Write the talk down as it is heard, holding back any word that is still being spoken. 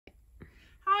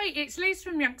Hi, it's Liz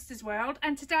from Youngsters World,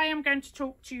 and today I'm going to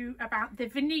talk to you about the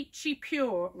Venicci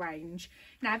Pure range.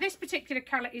 Now this particular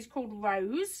colour is called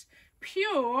Rose.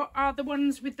 Pure are the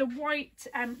ones with the white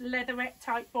leatherette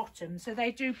type bottom, so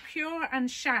they do Pure and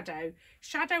Shadow.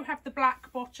 Shadow have the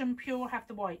black bottom, Pure have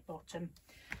the white bottom.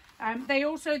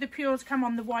 The Pures come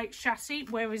on the white chassis,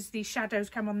 whereas the Shadows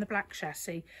come on the black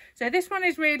chassis. So this one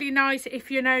is really nice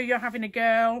if you know you're having a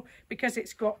girl, because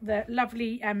it's got the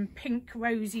lovely pink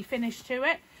rosy finish to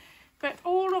it. But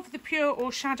all of the Pure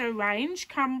or Shadow range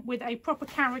come with a proper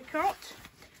caricot,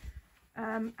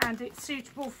 and it's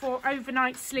suitable for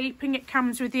overnight sleeping. It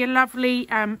comes with your lovely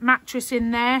mattress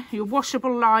in there, your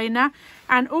washable liner,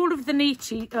 and all of the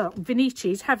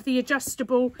Veniccis have the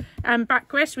adjustable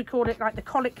backrest. We call it like the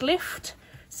colic lift.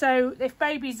 So if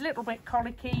baby's a little bit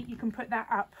colicky, you can put that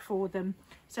up for them.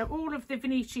 So all of the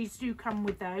Veniccis do come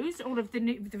with those, all of the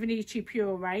Venicci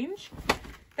Pure range.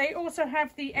 They also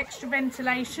have the extra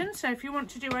ventilation, so if you want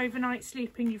to do overnight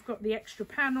sleeping, you've got the extra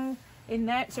panel in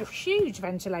there. It's a huge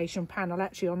ventilation panel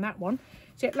actually on that one,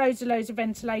 so it loads of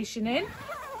ventilation in.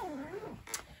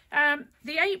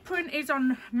 The apron is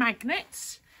on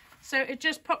magnets, so it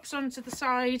just pops onto the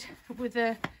side with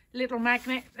a little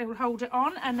magnet that will hold it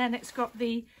on, and then it's got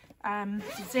the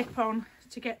zip on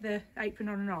to get the apron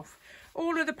on and off.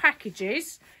 All of the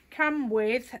packages come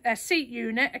with a seat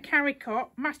unit, a caricot,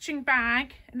 matching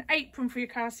bag, an apron for your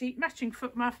car seat, matching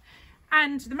foot muff,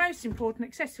 and the most important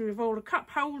accessory of all, a cup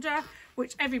holder,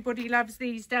 which everybody loves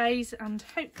these days. And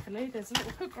hopefully there's a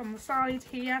little hook on the side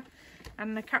here,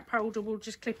 and the cup holder will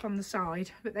just clip on the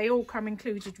side, but they all come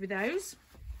included with those.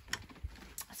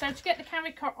 So to get the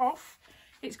caricot off,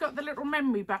 it's got the little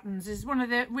memory buttons. This is one of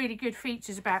the really good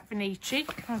features about Venicci.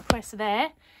 I press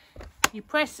there, you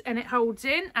press and it holds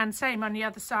in, and same on the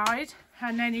other side,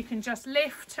 and then you can just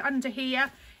lift. Under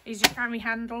here is your carry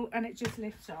handle, and it just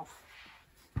lifts off.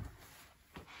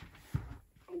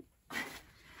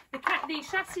 The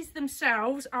chassis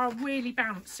themselves are really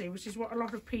bouncy, which is what a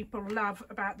lot of people love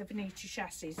about the Venicci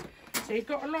chassis. So you've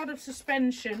got a lot of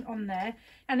suspension on there,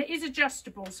 and it is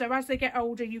adjustable, so as they get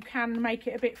older you can make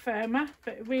it a bit firmer,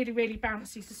 but really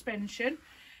bouncy suspension.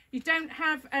 You don't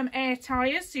have air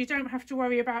tyres, so you don't have to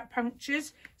worry about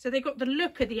punctures. So they've got the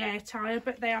look of the air tyre,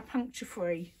 but they are puncture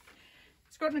free.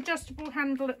 It's got an adjustable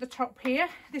handle at the top here.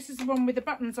 This is the one with the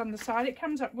buttons on the side. It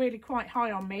comes up really quite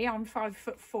high on me. I'm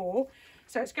 5'4",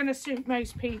 so it's going to suit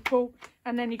most people,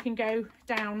 and then you can go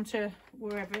down to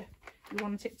wherever you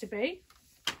want it to be.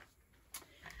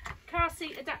 Car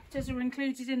seat adapters are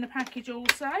included in the package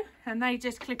also, and they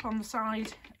just clip on the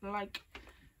side like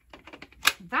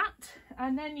that.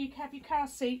 And then you have your car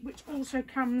seat, which also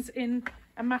comes in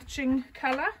a matching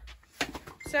colour.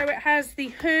 So it has the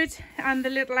hood and the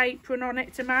little apron on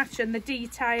it to match, and the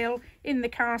detail in the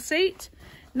car seat,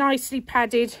 nicely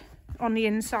padded on the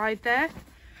inside there.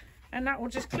 And that will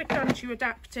just click onto your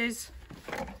adapters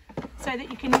so that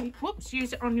you can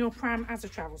use it on your pram as a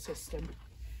travel system.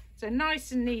 So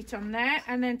nice and neat on there.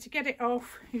 And then to get it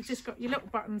off, you've just got your little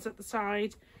buttons at the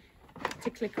side to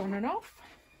click on and off.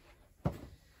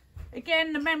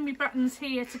 Again, the memory buttons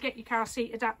here to get your car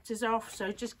seat adapters off,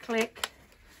 so just click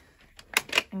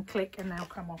and click, and they'll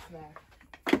come off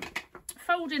there.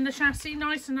 Folding the chassis,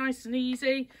 nice and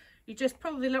easy. You just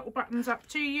pull the little buttons up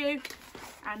to you,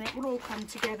 and it will all come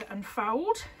together and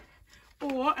fold.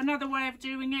 Or another way of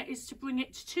doing it is to bring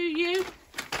it to you.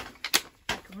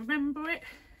 I can remember it.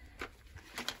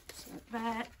 So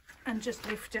there, and just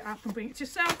lift it up and bring it to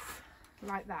yourself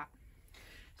like that.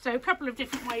 So a couple of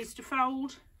different ways to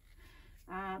fold,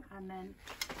 and then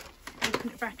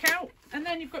open it back out, and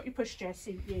then you've got your pushchair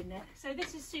seat unit. So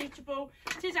this is suitable,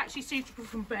 it is actually suitable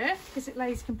from birth because it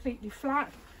lays completely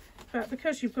flat, but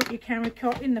because you've got your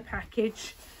caricot in the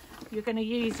package, you're going to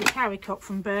use your caricot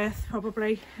from birth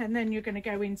probably, and then you're going to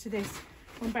go into this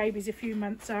when baby's a few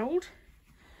months old.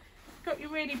 Got your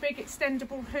really big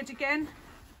extendable hood again,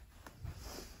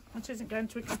 which isn't going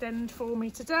to extend for me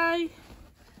today,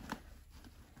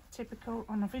 typical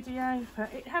on a video,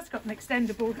 but it has got an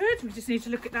extendable hood. We just need to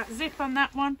look at that zip on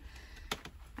that one,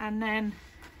 and then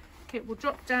it will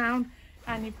drop down,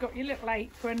 and you've got your little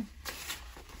apron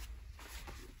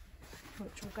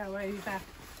which will go over your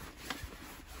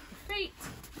feet,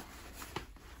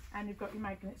 and you've got your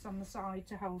magnets on the side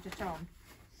to hold it on.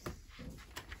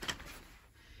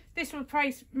 This will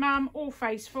face mum or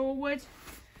face forward.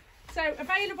 So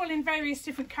available in various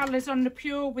different colours on the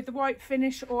Pure with the white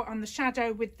finish, or on the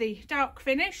Shadow with the dark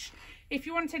finish. If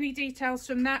you want any details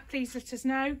from that, please let us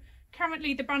know.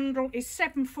 Currently the bundle is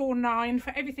 £749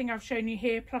 for everything I've shown you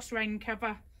here, plus rain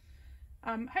cover.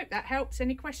 Hope that helps.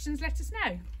 Any questions, let us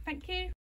know. Thank you.